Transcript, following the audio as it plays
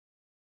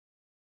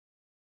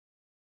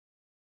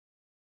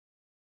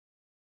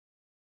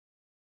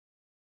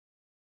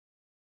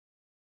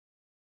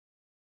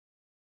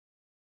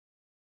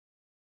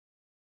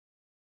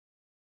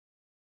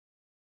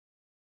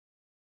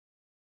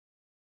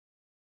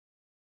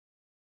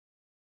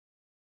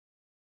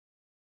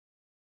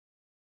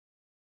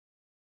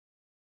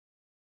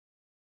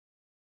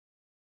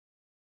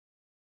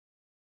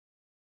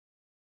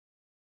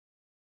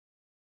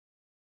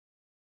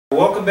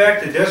Welcome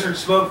back to Desert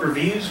Smoke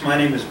Reviews. My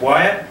name is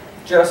Wyatt.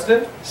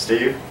 Justin.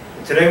 Steve.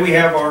 Today we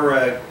have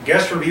our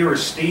guest reviewer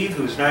Steve,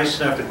 who's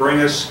nice enough to bring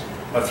us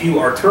a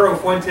few Arturo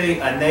Fuente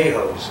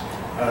Anejos.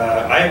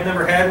 I have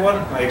never had one.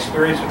 My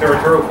experience with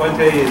Arturo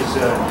Fuente is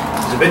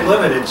a bit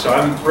limited, so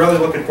I'm really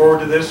looking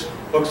forward to this.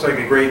 Looks like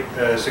a great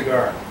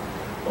cigar.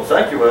 Well,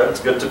 thank you, Ed.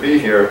 It's good to be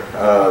here.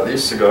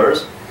 These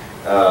cigars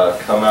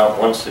come out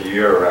once a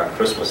year around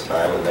Christmas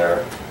time, and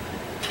they're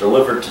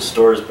delivered to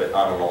stores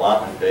on an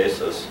allotment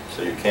basis,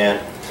 so you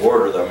can't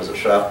order them as a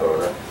shop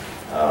owner.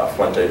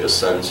 Fuente just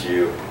sends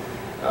you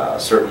a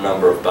certain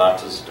number of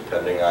boxes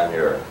depending on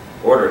your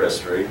order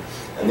history,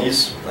 and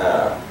these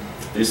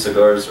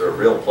cigars are a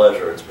real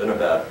pleasure. It's been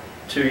about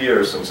 2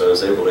 years since I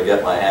was able to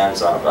get my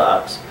hands on a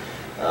box.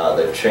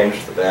 They've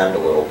changed the band a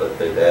little bit.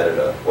 They've added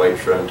a white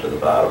trim to the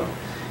bottom.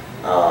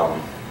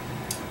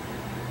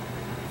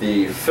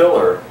 The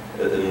filler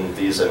in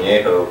these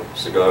Añejo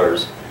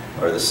cigars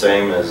are the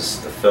same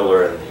as the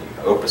filler in the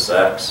Opus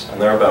X, and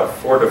they're about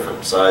 4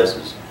 different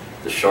sizes.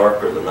 The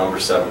Shark, or the number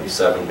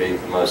 77, being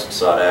the most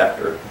sought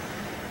after.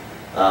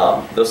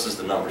 This is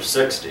the number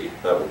 60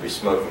 that we'll be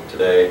smoking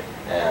today,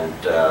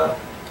 and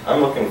I'm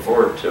looking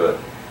forward to it.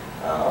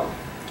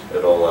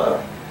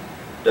 It'll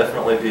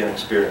definitely be an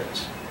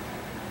experience.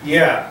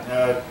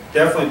 Yeah,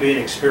 definitely be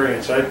an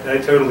experience. I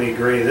totally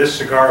agree. This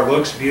cigar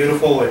looks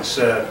beautiful. It's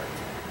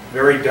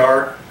very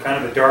dark,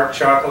 kind of a dark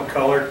chocolate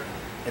color.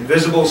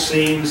 Invisible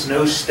seams,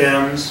 no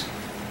stems.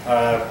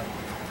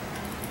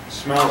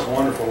 Smells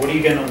wonderful. What are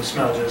you getting on the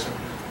smell, Justin?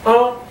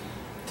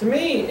 To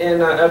me,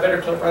 and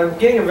I'm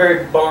getting a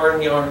very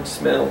barnyard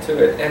smell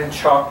to it, and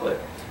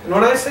chocolate. And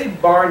when I say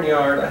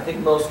barnyard, I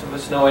think most of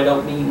us know I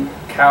don't mean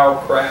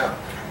cow crap,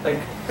 like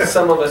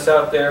some of us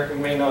out there who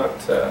may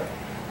not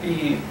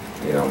be,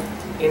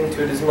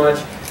 into it as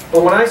much.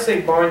 But when I say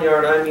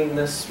barnyard, I mean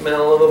the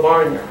smell of a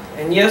barnyard.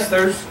 And yes,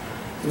 there's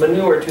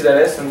manure to that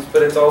essence,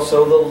 but it's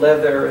also the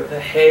leather, the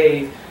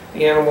hay,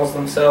 the animals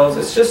themselves.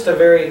 It's just a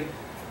very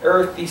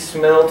earthy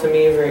smell to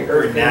me, very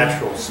earthy, very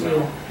natural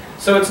smell.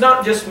 So it's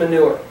not just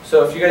manure.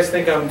 So if you guys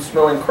think I'm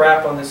smelling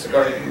crap on this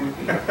cigar, you would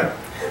be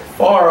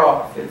far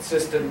off. It's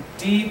just a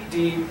deep,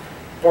 deep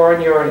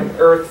barnyard and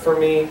earth for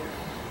me.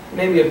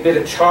 Maybe a bit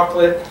of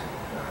chocolate.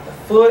 The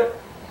foot,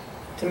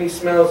 to me,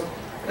 smells,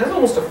 it has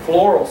almost a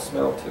floral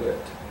smell to it.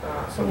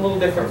 Something a little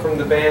different from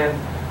the band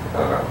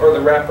or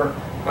the wrapper.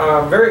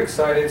 Very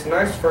excited. It's a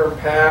nice firm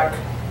pack,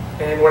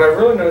 and what I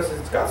really noticed is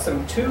it's got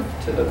some tooth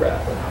to the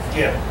wrapper.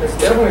 Yeah, there's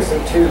definitely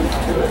some tooth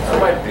to it. I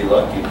might be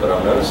lucky, but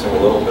I'm noticing a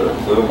little bit of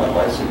plume on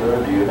my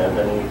cigar. Do you have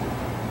any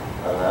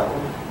on that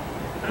one?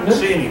 I don't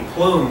see any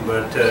plume,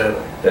 but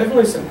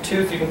definitely some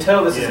tooth. You can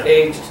tell this is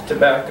aged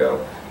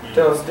tobacco. You can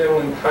tell it's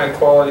definitely high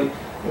quality.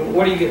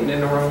 What are you getting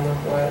in aroma,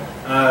 Wyatt?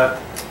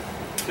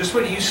 Just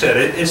what you said.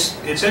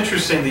 It's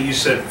interesting that you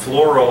said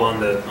floral on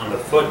the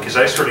foot, because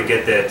I sort of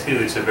get that too.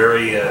 It's a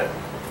very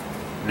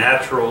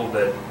natural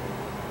but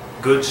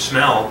good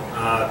smell.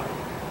 I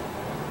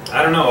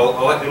don't know.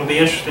 It'll be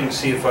interesting to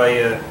see if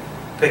I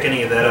pick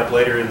any of that up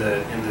later in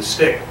the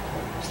stick.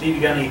 Steve,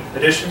 you got any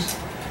additions?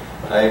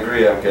 I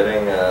agree. I'm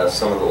getting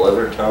some of the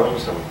leather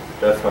tones and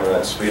definitely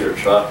that sweeter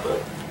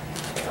chocolate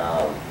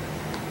up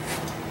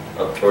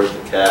towards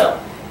the cap,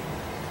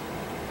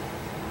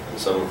 and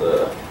some of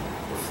the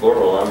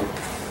floral. I'm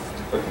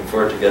looking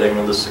forward to getting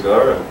into the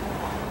cigar, and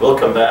we'll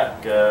come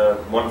back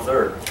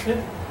 1/3.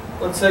 Yeah.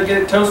 Let's get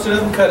it toasted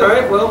up and cut. All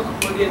right, well,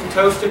 we're getting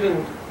toasted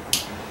and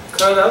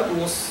cut up, and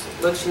we'll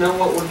let you know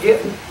what we're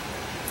getting.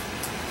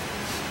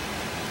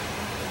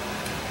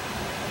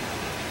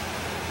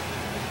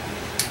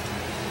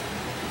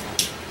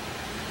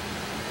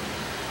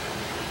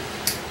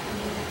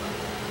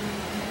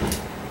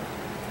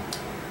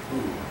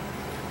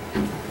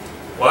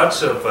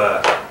 Lots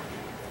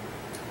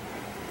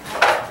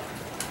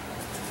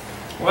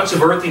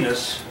of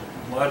earthiness,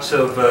 lots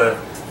of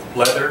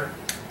leather.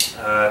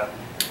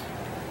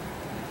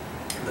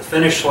 The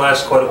finish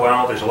lasts quite a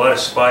while. There's a lot of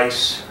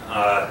spice,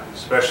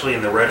 especially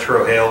in the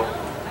retrohale.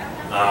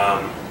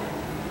 I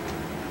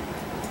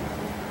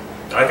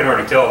can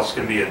already tell it's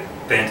going to be a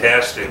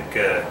fantastic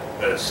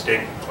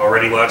stick.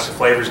 Already lots of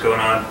flavors going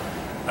on.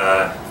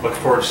 Look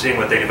forward to seeing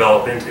what they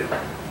develop into.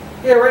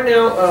 Yeah, right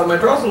now my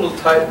draw's a little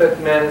tight but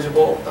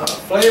manageable.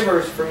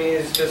 Flavors for me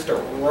is just a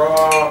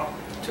raw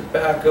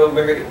tobacco,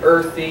 very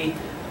earthy.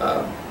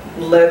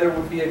 Leather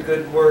would be a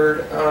good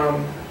word.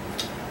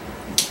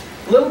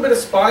 A little bit of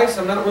spice.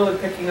 I'm not really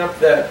picking up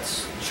that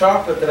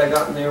chocolate that I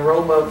got in the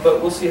aroma, but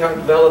we'll see how it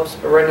develops.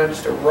 But right now,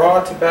 just a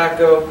raw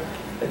tobacco,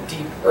 a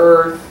deep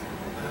earth,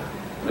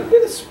 a little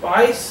bit of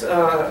spice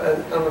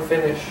on the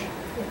finish.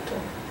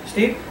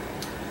 Steve?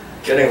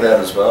 Getting that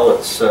as well.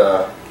 It's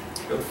a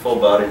good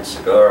full-bodied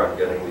cigar. I'm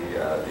getting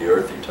the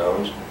earthy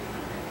tones.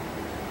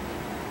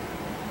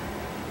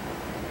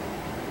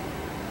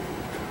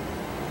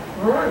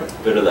 All right. A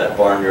bit of that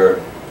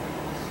barnyard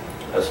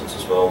essence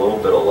as well. A little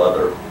bit of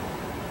leather.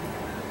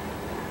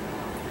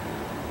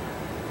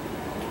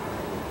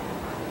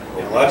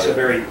 Yeah, lots of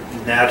very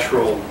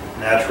natural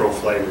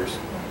flavors.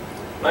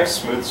 Nice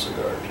smooth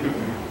cigar too.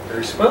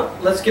 Very smooth. Well,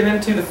 let's get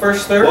into the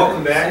first third.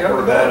 Welcome back.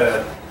 We're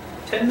about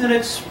 10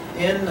 minutes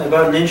in,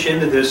 about an inch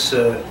into this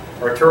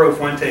Arturo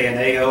Fuente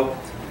Anejo.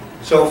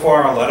 So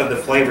far, a lot of the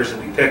flavors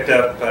that we picked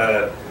up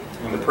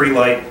on the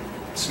pre-light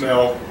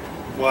smell,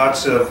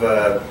 lots of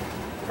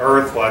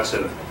earth, lots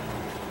of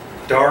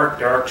dark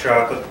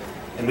chocolate.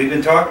 And we've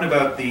been talking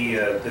about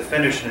the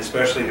finish, and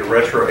especially the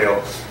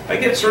retrohale. I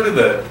get sort of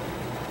a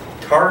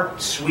tart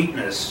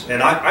sweetness,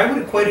 and I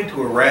would equate it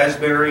to a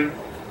raspberry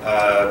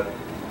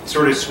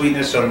sort of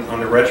sweetness on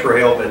the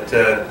retrohale, but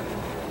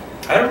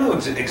I don't know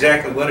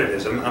exactly what it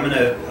is. I'm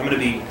gonna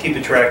be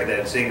keeping track of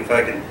that, seeing if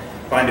I can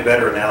find a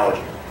better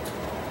analogy.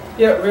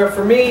 Yeah,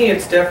 for me,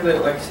 it's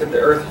definitely, like I said, the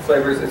earthy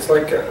flavors. It's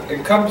like it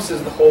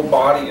encompasses the whole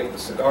body of the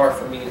cigar.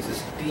 For me, it's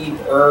this deep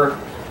earth,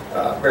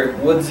 very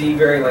woodsy,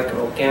 very like an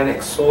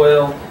organic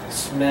soil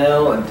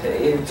smell, and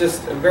it's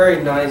just a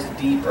very nice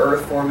deep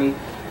earth for me.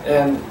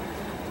 And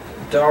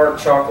dark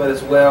chocolate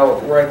as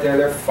well. Right there,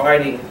 they're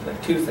fighting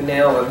like tooth and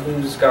nail on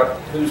who's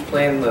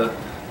playing the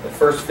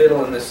first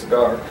fiddle in this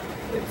cigar.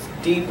 It's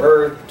deep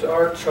earth,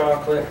 dark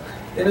chocolate.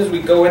 Then as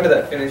we go into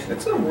that finish,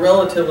 it's a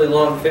relatively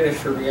long finish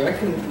for me. I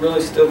can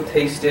really still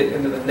taste it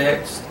into the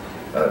next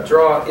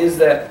draw. Is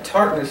that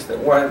tartness that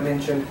Wyatt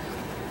mentioned?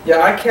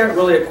 Yeah, I can't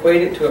really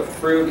equate it to a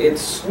fruit.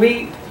 It's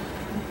sweet,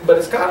 but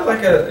it's got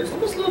like there's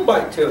almost a little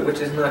bite to it, which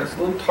is nice.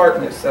 A little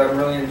tartness that I'm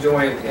really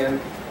enjoying. And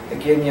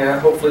again, yeah,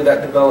 hopefully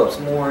that develops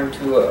more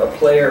into a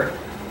player.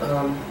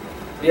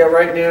 Yeah,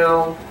 right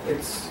now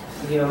it's,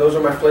 those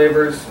are my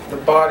flavors. The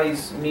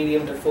body's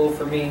medium to full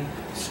for me.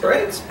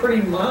 Strength's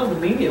pretty mild to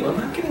medium. I'm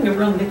not getting a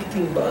real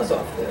nicotine buzz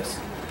off this.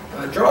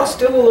 Draw's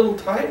still a little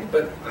tight,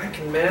 but I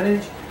can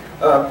manage.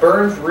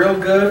 Burns real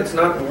good. It's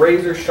not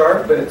razor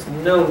sharp, but it's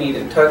no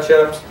needed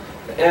touch-ups.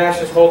 The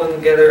ash is holding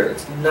together.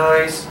 It's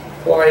nice,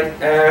 white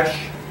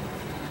ash.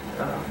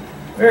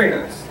 Very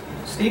nice.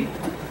 Steve?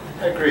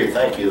 I agree,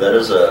 thank you. That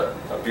is a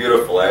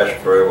beautiful ash,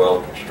 very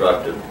well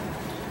constructed.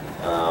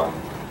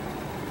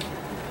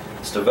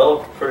 It's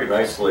developed pretty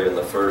nicely in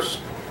the first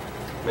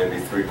maybe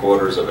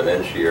 3/4 of an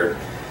inch here.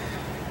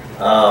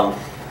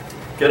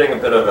 Getting a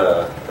bit of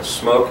a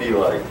smoky,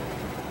 like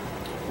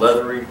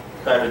leathery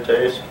kind of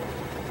taste,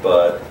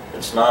 but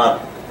it's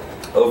not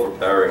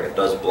overpowering. It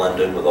does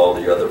blend in with all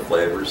the other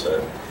flavors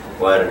that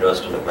Wyatt and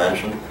Justin have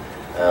mentioned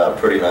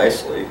pretty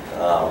nicely.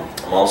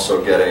 I'm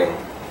also getting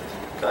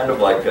kind of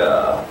like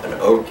an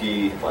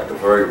oaky, like a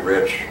very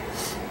rich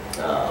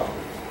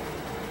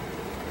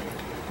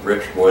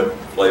wood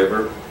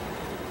flavor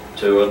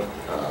to it.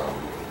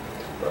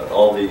 But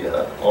all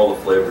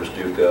the flavors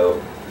do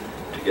go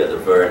together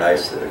very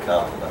nicely to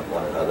complement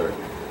one another.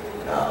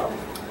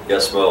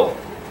 Guess we'll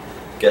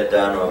get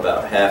down to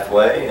about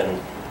halfway, and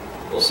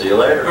we'll see you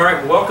later. All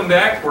right, welcome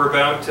back. We're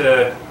about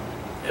at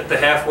the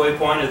halfway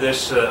point of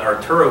this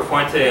Arturo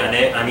Fuente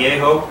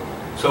Anejo.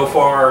 So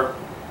far,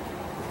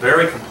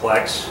 very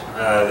complex.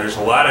 There's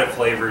a lot of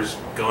flavors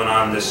going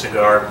on in this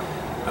cigar.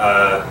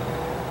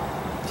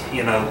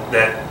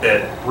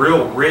 That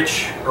real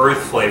rich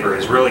earth flavor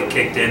has really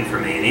kicked in for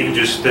me, and even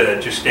just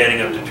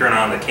standing up to turn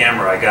on the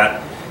camera, I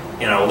got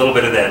a little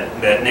bit of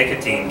that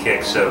nicotine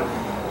kick. So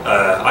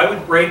I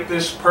would rate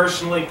this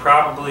personally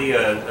probably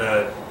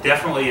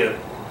definitely a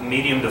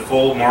medium to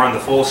full, more on the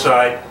full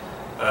side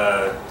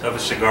of a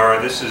cigar.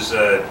 This is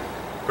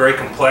very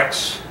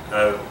complex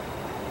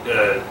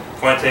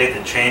Fuente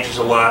that changes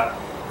a lot.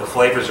 The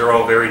flavors are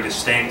all very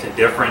distinct and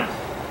different,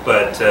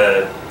 but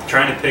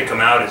trying to pick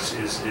them out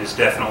is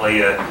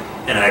definitely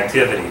an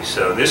activity.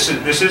 So this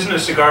isn't a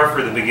cigar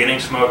for the beginning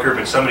smoker,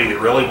 but somebody that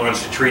really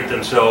wants to treat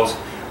themselves,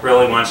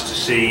 really wants to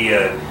see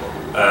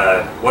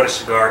what a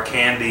cigar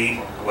can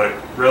be, what a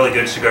really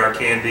good cigar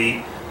can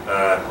be.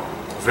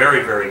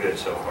 Very, very good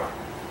so far.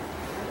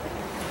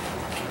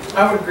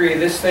 I would agree.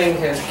 This thing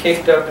has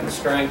kicked up in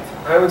strength.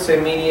 I would say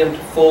medium to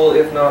full,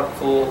 if not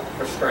full,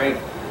 for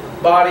strength.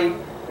 Body,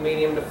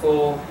 medium to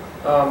full.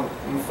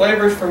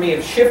 Flavors for me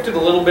have shifted a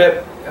little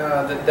bit.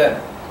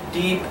 That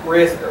deep,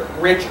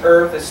 rich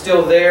earth is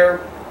still there,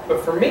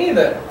 but for me,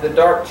 the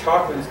dark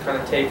chocolate is kind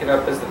of taken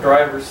up as the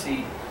driver's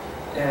seat,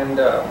 and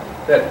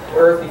that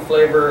earthy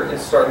flavor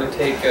is starting to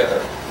take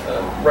a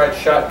right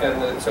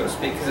shotgun, so to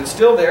speak, because it's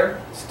still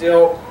there,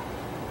 still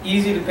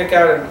easy to pick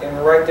out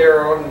and right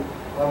there on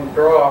the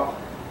draw.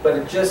 But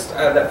it just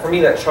for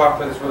me, that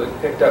chocolate has really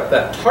picked up.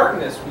 That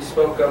tartness we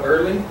spoke of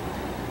early,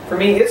 for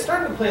me, it's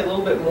starting to play a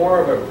little bit more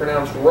of a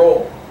pronounced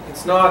role.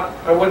 It's not,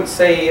 I wouldn't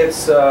say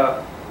it's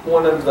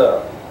one of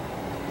the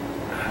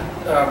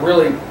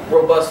really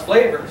robust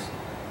flavors,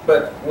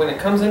 but when it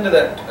comes into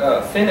that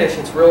finish,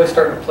 it's really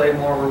starting to play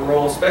more of a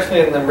role, especially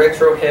in the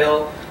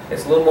retrohale.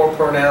 It's a little more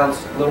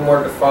pronounced, a little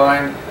more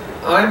defined.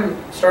 I'm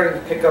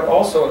starting to pick up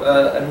also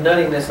a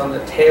nuttiness on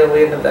the tail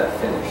end of that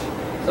finish.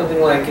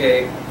 Something like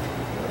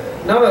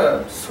not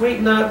a sweet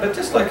nut, but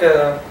just like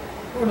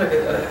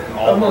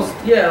almost,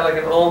 yeah, like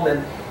an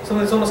almond.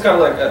 Something that's almost got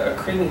like a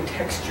creamy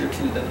texture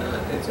to the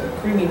nut. It's a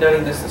creamy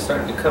nuttiness that's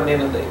starting to come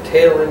in on the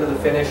tail end of the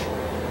finish.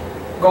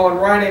 Going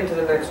right into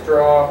the next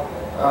draw.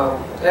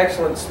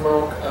 Excellent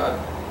smoke.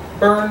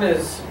 Burn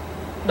is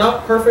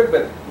not perfect,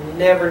 but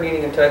never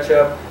needing a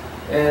touch-up.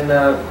 And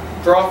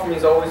draw for me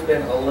has always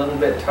been a little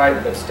bit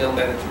tight, but still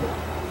manageable.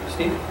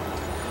 Steve?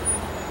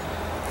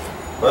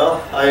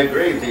 Well, I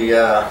agree.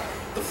 The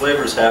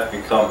flavors have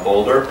become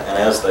bolder, and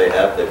as they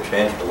have, they've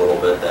changed a little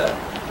bit.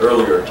 That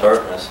earlier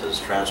tartness has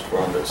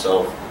transformed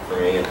itself for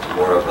me into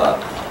more of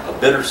a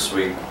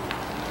bittersweet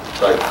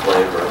type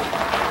flavor,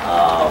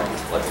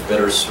 like a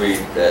bittersweet,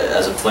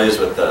 as it plays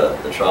with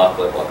the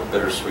chocolate, like a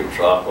bittersweet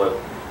chocolate,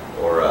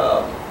 or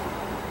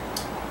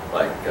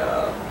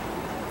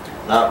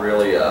not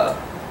really a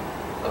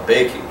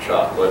baking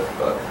chocolate,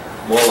 but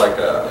more like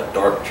a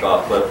dark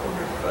chocolate,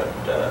 but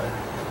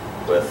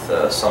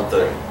with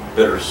something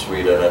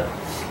bittersweet in it.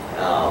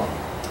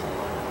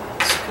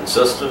 It's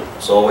consistent.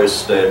 It's always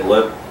stayed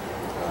lit.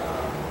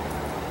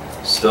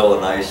 Still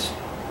a nice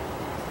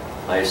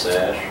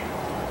ash.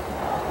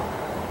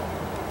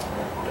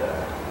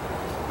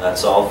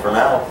 That's all for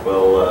now.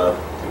 We'll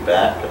be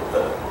back at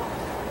the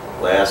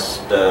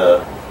last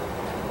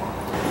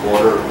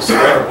quarter of the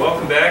cigar.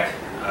 Welcome back.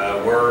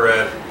 We're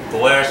at the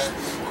last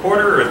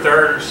quarter or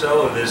third or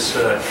so of this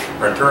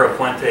Arturo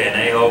Fuente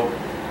Anejo.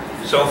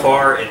 So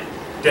far, it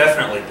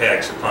definitely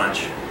packs a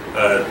punch,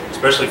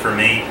 especially for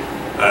me.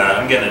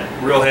 I'm getting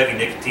a real heavy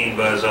nicotine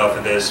buzz off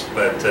of this,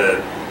 but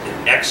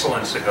an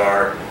excellent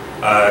cigar.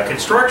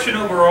 Construction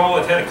overall,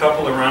 I've had a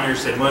couple of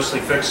runners that mostly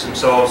fixed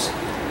themselves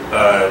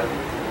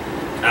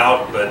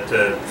out, but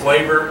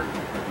flavor,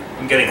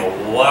 I'm getting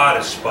a lot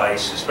of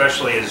spice,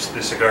 especially as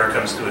the cigar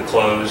comes to a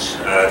close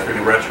through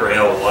the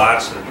retrohale.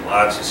 Lots and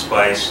lots of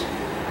spice.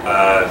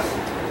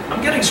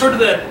 I'm getting sort of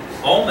that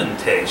almond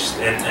taste,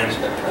 and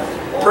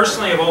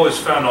personally I've always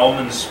found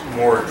almonds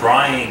more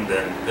drying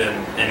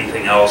than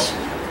anything else,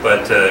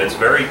 but it's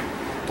very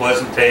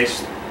pleasant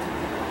taste.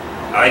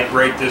 I'd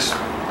rate this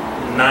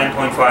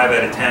 9.5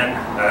 out of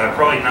 10,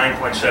 probably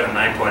 9.7,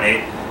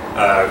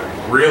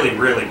 9.8. Really,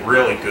 really,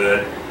 really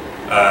good.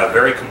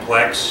 Very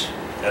complex,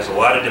 has a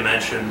lot of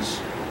dimensions.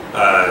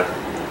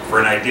 For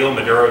an ideal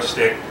Maduro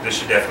stick, this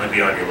should definitely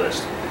be on your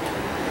list.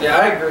 Yeah,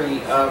 I agree.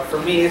 For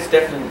me, it's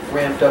definitely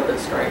ramped up in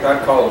strength.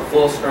 I'd call it a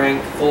full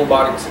strength, full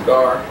bodied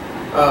cigar.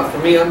 For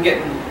me, I'm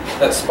getting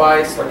that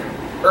spice, like an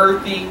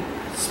earthy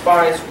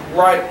spice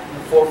right in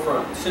the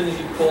forefront. As soon as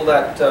you pull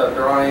that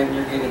dry in,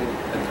 you're getting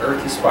an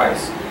earthy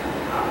spice.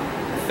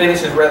 The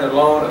finish is rather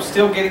long. I'm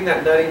still getting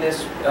that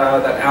nuttiness,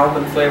 that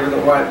almond flavor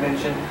that Wyatt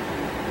mentioned.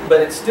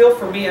 But it's still,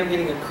 for me, I'm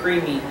getting a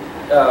creamy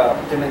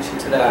dimension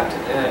to that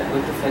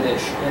with the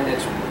finish, and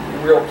it's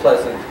real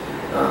pleasant.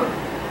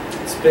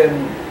 It's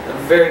been a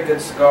very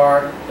good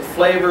cigar. The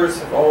flavors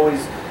have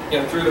always,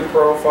 through the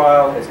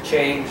profile has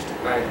changed.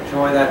 I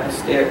enjoy that in the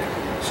stick.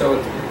 So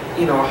it's,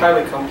 a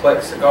highly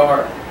complex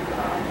cigar.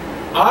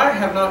 I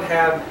have not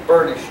had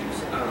burn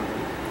issues.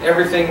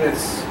 Everything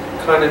that's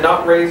kind of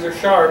not razor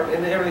sharp,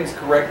 and everything's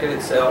corrected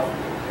itself.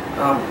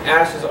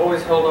 Ash has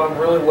always held on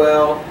really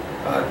well.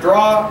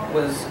 Draw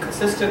was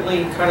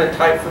consistently kind of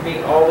tight for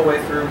me all the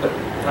way through, but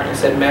like I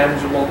said,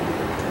 manageable.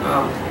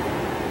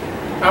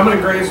 I'm going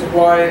to graze with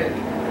Wyatt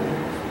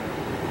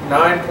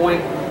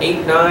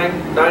 9.89,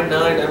 9.9.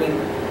 I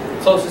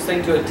mean, closest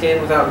thing to a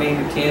 10 without being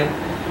a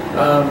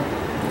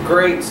 10.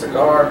 Great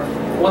cigar.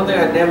 One thing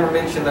I never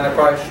mentioned that I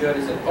probably should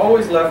is it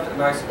always left a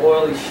nice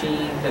oily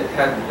sheen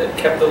that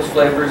kept those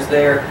flavors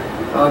there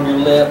on your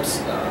lips.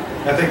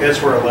 I think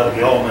that's where a lot of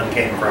the almond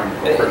came from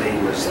for me,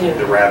 was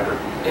the wrapper.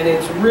 And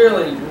it's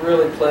really,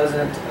 really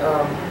pleasant.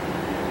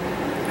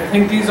 I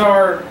think these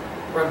are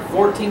around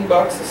 14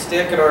 bucks a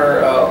stick at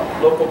our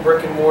local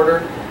brick and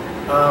mortar.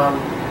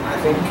 I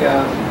think you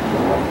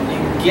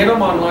can get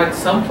them online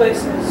some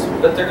places,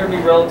 but they're going to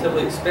be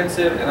relatively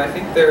expensive, and I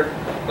think they're,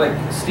 like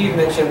Steve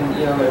mentioned,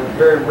 they're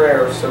very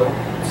rare, so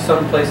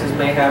some places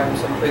may have them,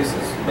 some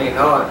places may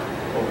not.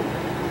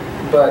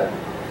 But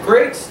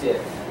great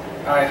stick.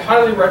 I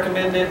highly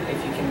recommend it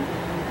if you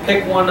can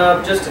pick one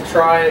up just to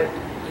try it,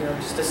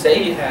 just to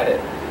say you had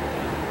it.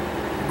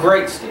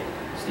 Great stick.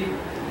 Steve?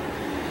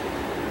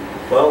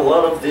 Well, a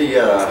lot of the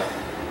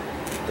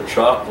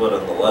chocolate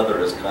and the leather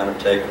has kind of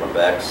taken a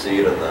back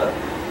seat, and the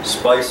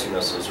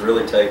spiciness has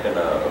really taken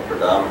a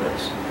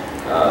predominance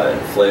in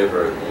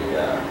flavor in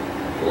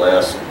the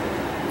last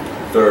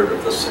third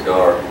of the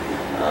cigar.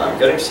 I'm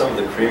getting some of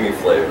the creamy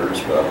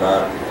flavors, but I'm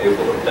not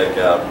able to pick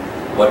out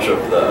much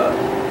of the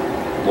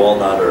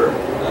walnut or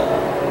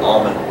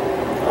almond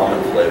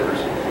flavors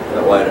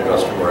that Wyatt and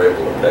Justin were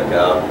able to pick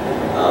out.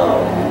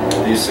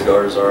 These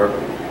cigars are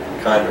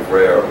kind of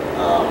rare.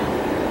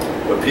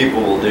 What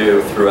people will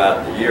do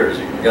throughout the years,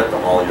 you can get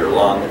them all year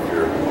long if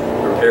you're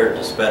prepared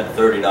to spend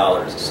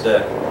 $30 a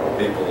stick.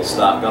 People will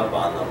stock up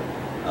on them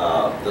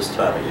this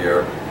time of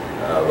year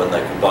when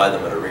they can buy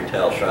them at a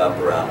retail shop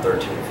around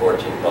 13,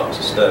 14 bucks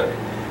a stick,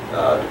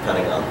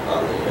 depending on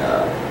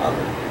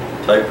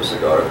the type of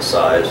cigar, the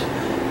size.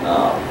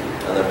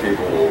 And then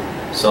people will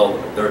sell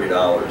them at $30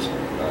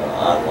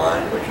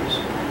 online, which is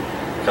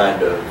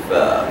kind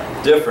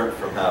of different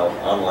from how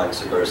online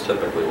cigars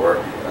typically work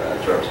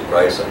in terms of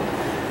pricing.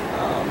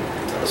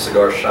 The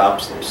cigar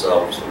shops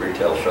themselves, the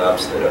retail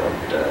shops, they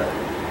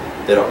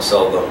they don't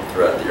sell them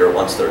throughout the year.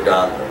 Once they're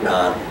gone, they're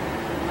gone.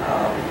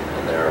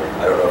 And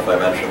I don't know if I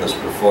mentioned this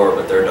before,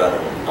 but they're done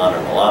on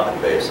an allotment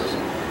basis.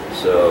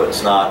 So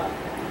it's not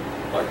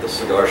like the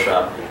cigar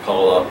shop. You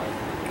call up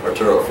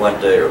Arturo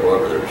Fuente or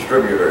whoever their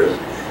distributor is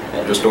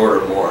and just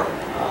order more.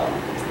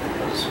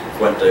 Because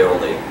Fuente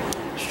only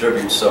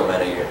distributes so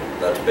many,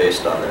 that's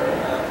based on their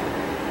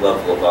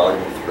level of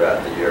volume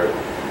throughout the year.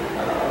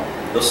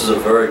 This is a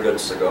very good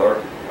cigar,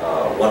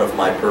 one of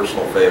my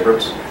personal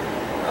favorites,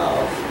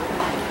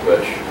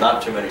 which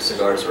not too many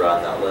cigars are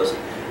on that list.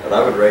 And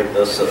I would rate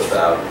this at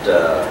about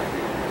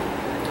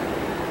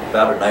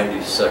a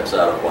 96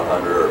 out of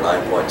 100 or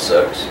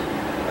 9.6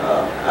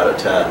 out of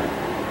 10.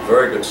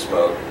 Very good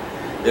smoke,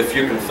 if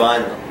you can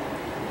find them.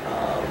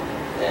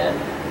 And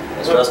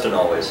as Dustin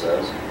always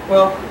says.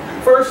 Well,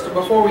 first,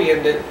 before we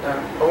end it,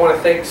 I want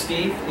to thank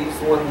Steve. He's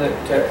the one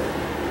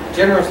that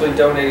generously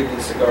donated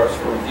these cigars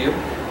for review.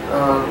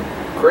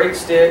 Great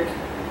stick.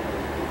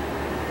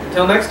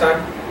 Until next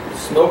time,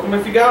 smoke them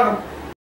if you got them.